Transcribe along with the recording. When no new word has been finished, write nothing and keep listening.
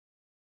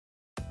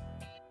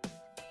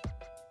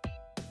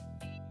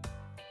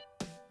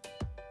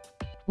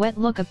Wet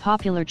look a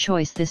popular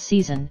choice this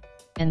season,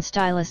 and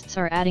stylists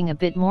are adding a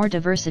bit more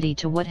diversity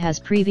to what has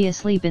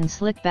previously been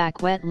slick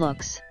back wet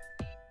looks.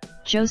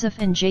 Joseph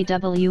and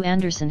J.W.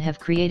 Anderson have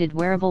created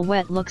wearable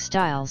wet look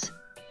styles,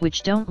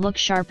 which don't look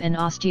sharp and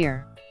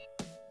austere.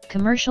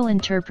 Commercial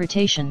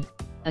interpretation,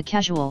 a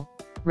casual,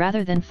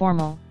 rather than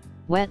formal,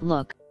 wet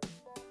look.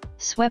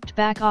 Swept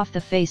back off the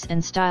face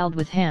and styled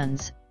with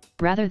hands,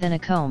 rather than a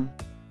comb.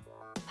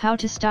 How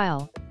to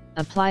style: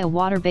 apply a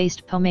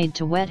water-based pomade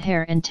to wet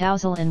hair and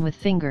tousle in with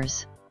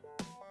fingers.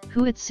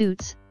 Who it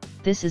suits: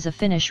 this is a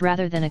finish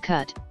rather than a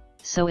cut,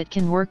 so it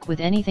can work with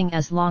anything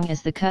as long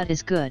as the cut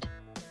is good.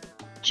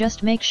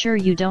 Just make sure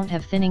you don't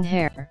have thinning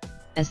hair,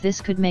 as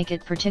this could make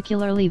it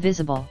particularly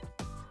visible.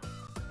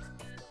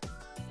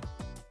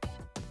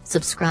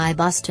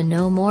 Subscribe us to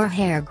know more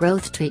hair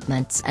growth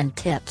treatments and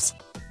tips.